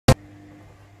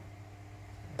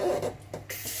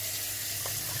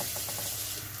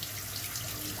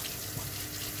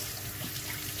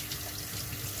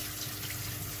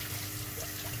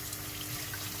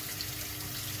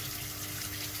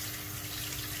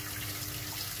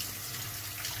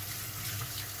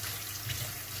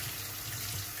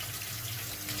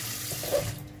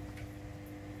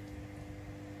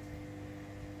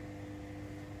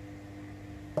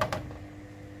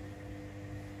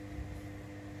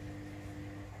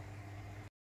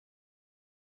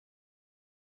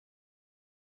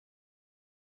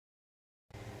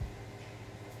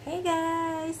Hey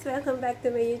guys! Welcome back to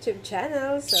my YouTube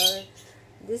channel. So,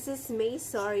 this is May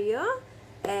Sorio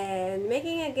and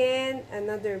making again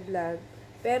another vlog.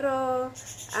 Pero,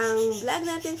 ang vlog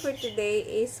natin for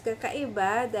today is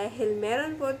kakaiba dahil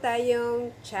meron po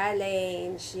tayong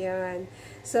challenge. Yan.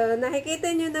 So, nakikita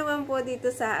nyo naman po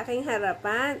dito sa aking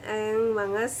harapan ang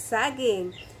mga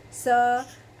saging. So,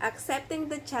 accepting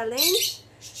the challenge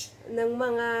ng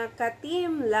mga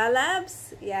ka-team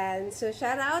Lalabs. Yan. So,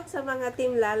 shout out sa mga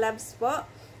team Lalabs po.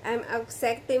 I'm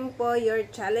accepting po your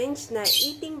challenge na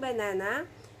eating banana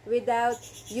without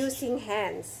using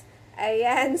hands.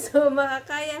 Ayan. So,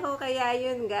 makakaya ko kaya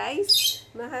yun, guys.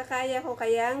 Makakaya ko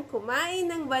kayang kumain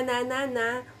ng banana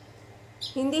na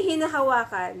hindi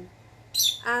hinahawakan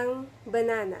ang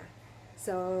banana.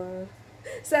 So,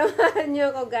 samahan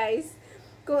nyo ko, guys,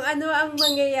 kung ano ang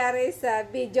mangyayari sa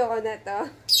video ko na to.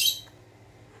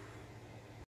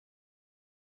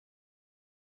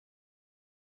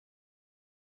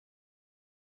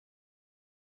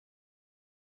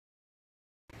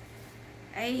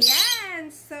 Ayan!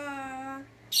 So,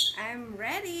 I'm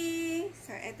ready!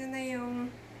 So, ito na yung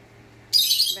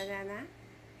banana.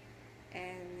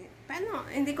 And, paano?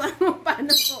 Hindi ko alam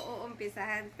paano ko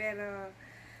uumpisahan, pero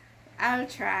I'll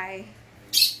try.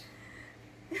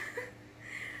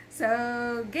 So,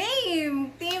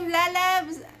 game! Team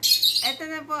Lalabs! Ito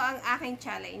na po ang aking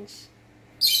challenge.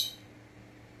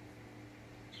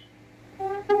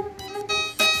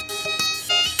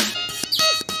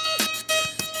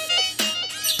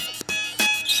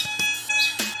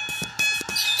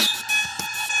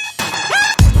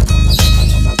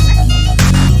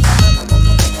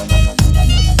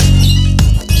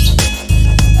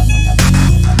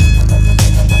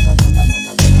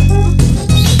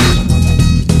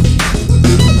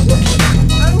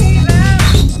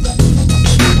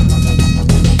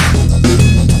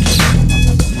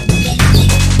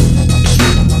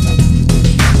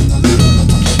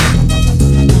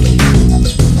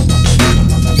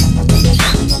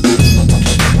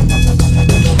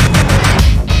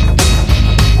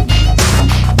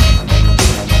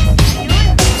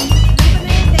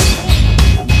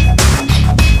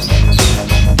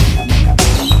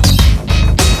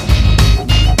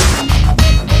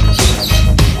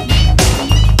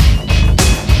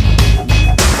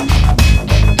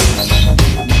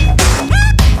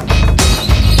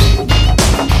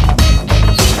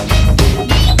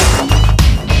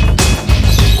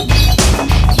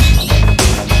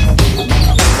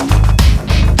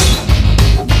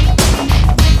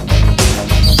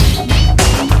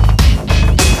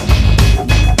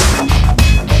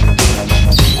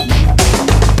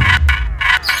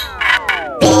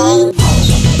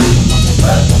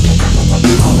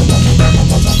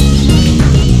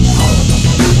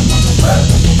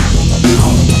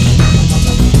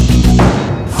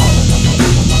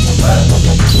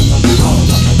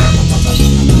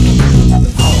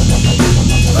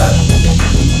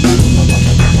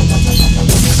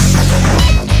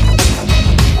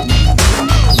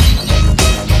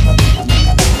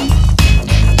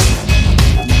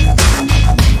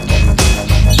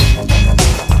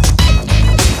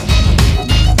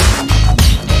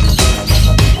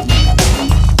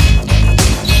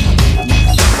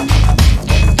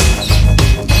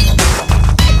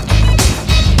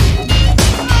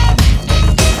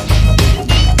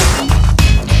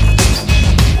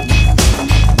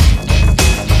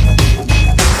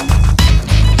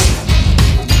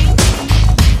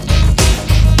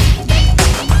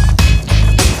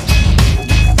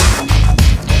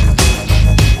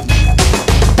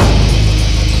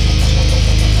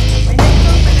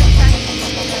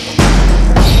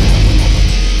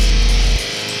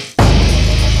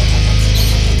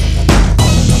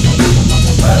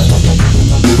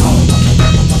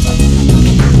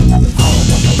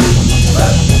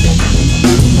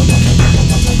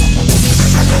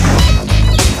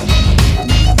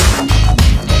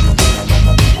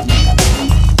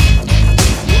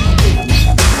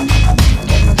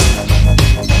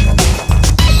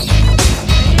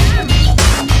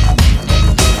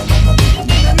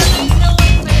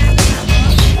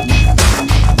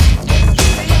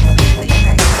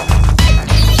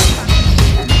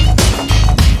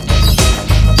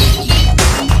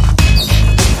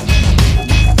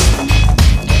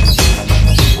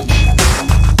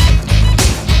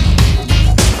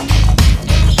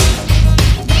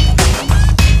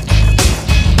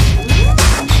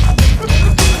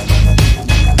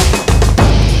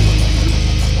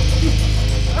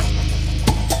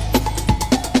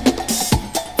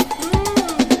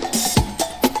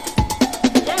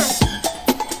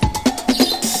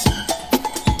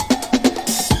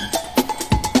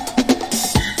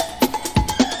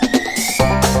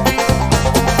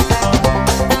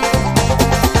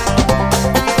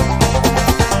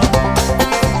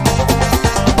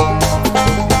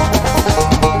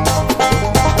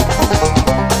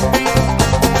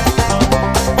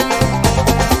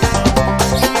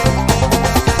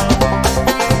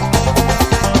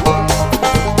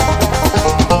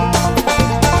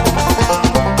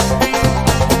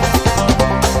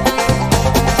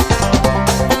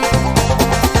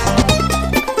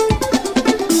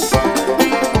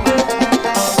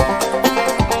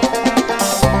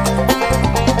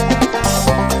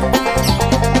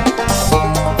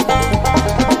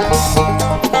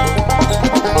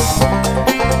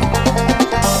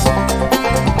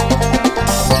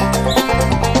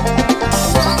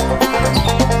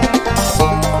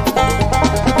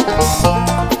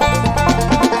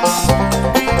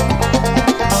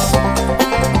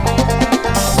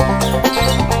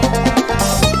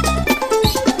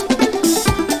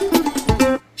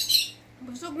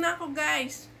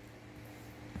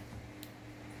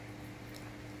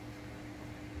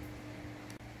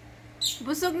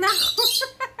 Busog na ako.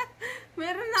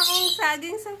 Meron akong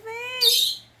saging sa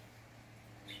face.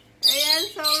 Ayan,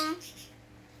 so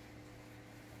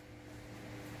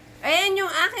ayan yung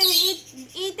aking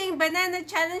eating banana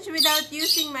challenge without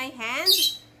using my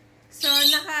hands. So,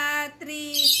 naka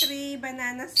 3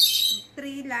 bananas.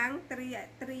 3 lang. 3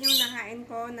 yung nakain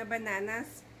ko na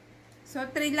bananas. So,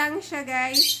 3 lang siya,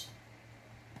 guys.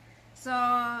 So,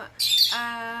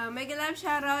 mega love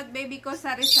shoutout, baby ko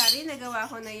sari-sari. Nagawa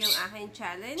ko na yung aking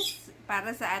challenge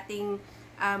para sa ating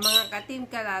mga ka-team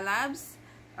kalalabs.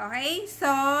 Okay? So,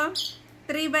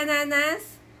 3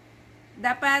 bananas.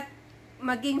 Dapat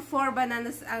maging 4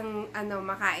 bananas ang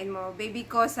makain mo. Baby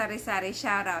ko sari-sari,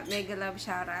 shoutout. Mega love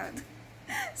shoutout.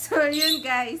 So, yun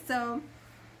guys. So,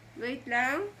 wait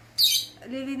lang.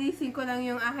 Lilinisin ko lang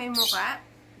yung aking muka.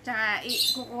 Tsaka,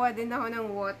 kukuha din ako ng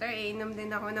water. Iinom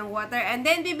din ako ng water. And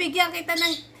then, bibigyan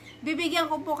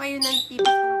ko po kayo ng tips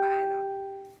kung paano.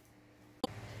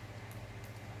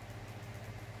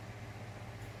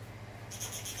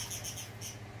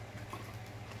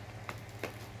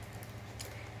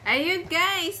 Ayun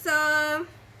guys, so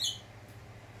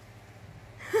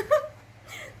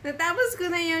natapos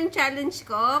ko na yung challenge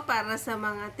ko para sa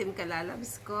mga team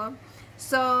kalalabs ko.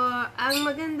 So, ang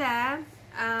maganda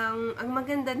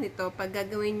nito pag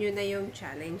gagawin nyo na yung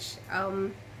challenge,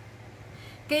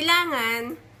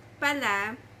 kailangan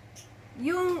pala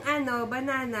yung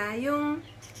banana, yung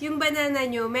banana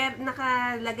nyo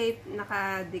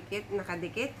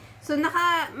nakadikit. So,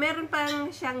 meron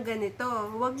pang siyang ganito.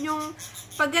 Huwag nyong,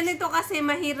 pag ganito kasi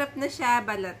mahirap na siya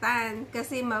balatan.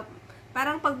 Kasi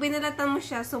parang pag binalatan mo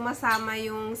siya, sumasama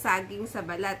yung saging sa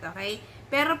balat, okay?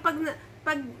 Pero pag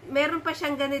meron pa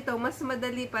siyang ganito, mas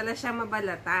madali pala siya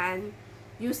mabalatan.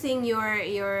 Using your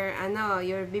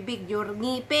bibig, your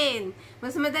ngipin.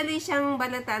 Mas madali siyang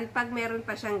balatan pag meron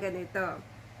pa siyang ganito.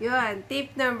 Yun,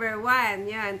 tip number 1.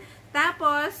 Yun.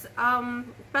 Tapos,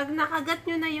 pag nakagat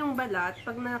nyo na yung balat,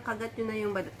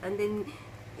 and then,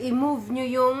 i-move nyo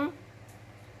yung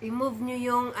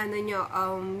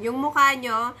mukha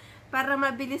nyo, para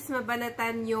mabilis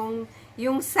mabalatan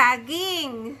yung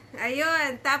saging.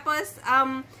 Ayun. Tapos,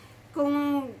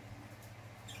 kung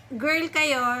girl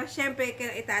kayo, syempre,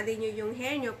 itali nyo yung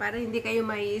hair nyo para hindi kayo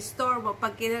mai-store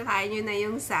pag kinakain nyo na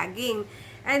yung saging.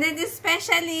 And then,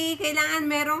 especially, kailangan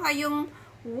meron kayong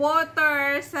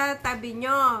water sa tabi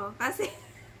nyo. Kasi,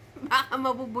 baka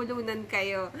mabubulunan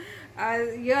kayo.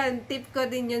 Yun, tip ko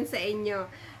din yun sa inyo.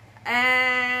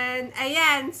 And,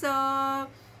 ayan. So,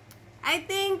 I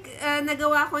think,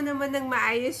 nagawa ko naman ng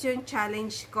maayos yung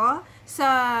challenge ko. So,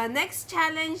 next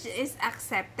challenge is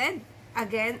accepted.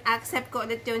 Again, accept ko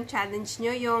ulit yung challenge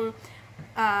nyo, yung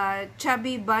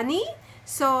chubby bunny.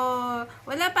 So,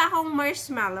 wala pa akong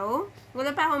marshmallow.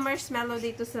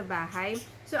 Dito sa bahay.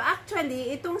 So,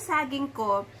 actually, itong saging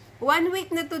ko, 1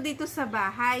 week na to dito sa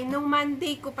bahay. Nung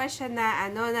Monday ko pa siya na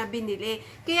binili.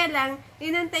 Kaya lang,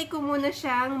 inantay ko muna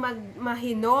siyang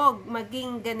mahinog,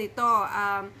 maging ganito.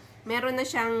 Meron na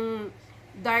siyang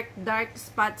dark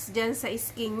spots dyan sa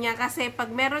skin niya. Kasi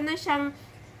pag meron na siyang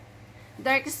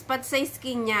dark spots sa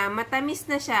skin niya, matamis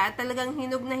na siya at talagang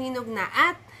hinog na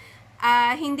at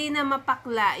hindi na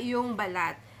mapakla yung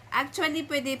balat. Actually,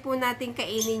 pwede po natin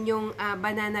kainin yung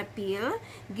banana peel.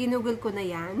 Ginugol ko na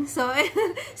yan. So,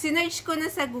 sinearch ko na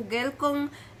sa Google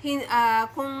kung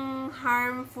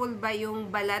harmful ba yung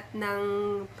balat ng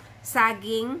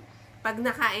saging pag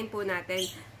nakain po natin.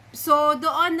 So,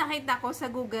 doon nakita ko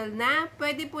sa Google na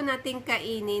pwede po natin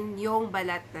kainin yung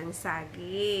balat ng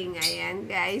saging. Ayan,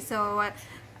 guys. So,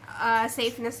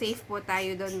 safe na safe po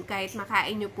tayo doon. Kahit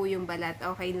makain nyo po yung balat,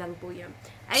 okay lang po yun.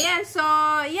 Ayan, so,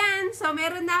 yan. So,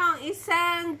 meron na akong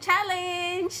isang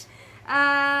challenge.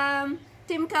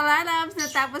 Team Kalalabs,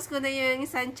 natapos ko na yung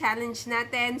isang challenge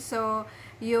natin. So,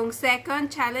 yung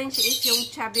second challenge is yung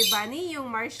chubby bunny,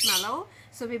 yung marshmallow.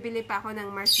 So, bibili pa ako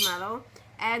ng marshmallow.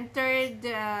 And third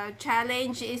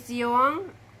challenge is yung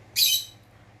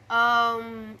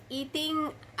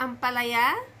eating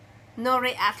ampalaya, no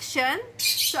reaction.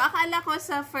 So, akala ko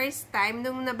sa first time,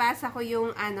 nung nabasa ko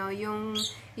yung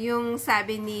yung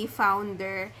sabi ni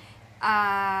founder,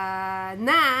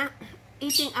 na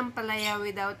eating ampalaya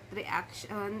without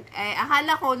reaction,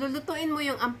 akala ko, lulutuin mo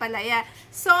yung ampalaya.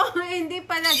 So, hindi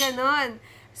pala ganon.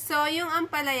 So, yung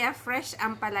ampalaya, fresh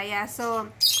ampalaya. So,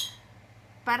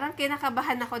 parang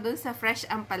kinakabahan ako dun sa fresh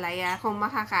ampalaya kung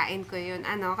makakain ko yun.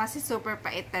 Kasi super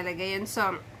pait talaga yun.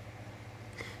 So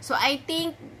I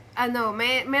think,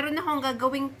 meron akong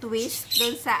gagawing twist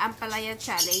dun sa ampalaya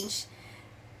challenge.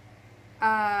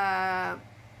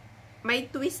 May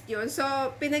twist yun. So,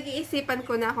 pinag-iisipan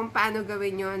ko na kung paano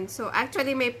gawin yun. So,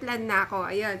 actually, may plan na ako.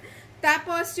 Ayan.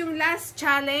 Tapos, yung last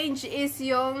challenge is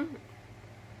yung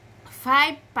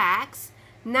 5 packs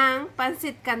ng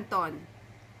Pansit Canton.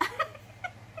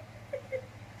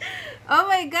 Oh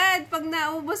my God! Pag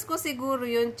naubos ko siguro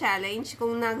yung challenge,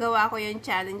 kung nagawa ko yung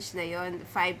challenge na yon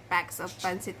 5 packs of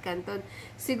Pansit Canton,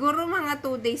 siguro mga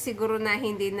 2 days siguro na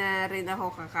hindi na rin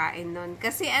ako kakain nun.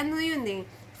 Kasi ano yun eh,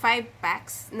 5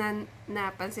 packs na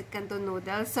Pansit Canton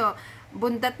noodles. So,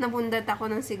 bundat na bundat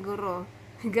ako ng siguro,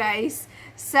 guys.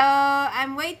 So,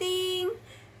 I'm waiting.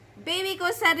 Baby ko,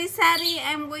 sari-sari,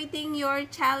 I'm waiting your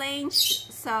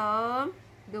challenge. So,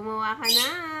 gumawa ka na.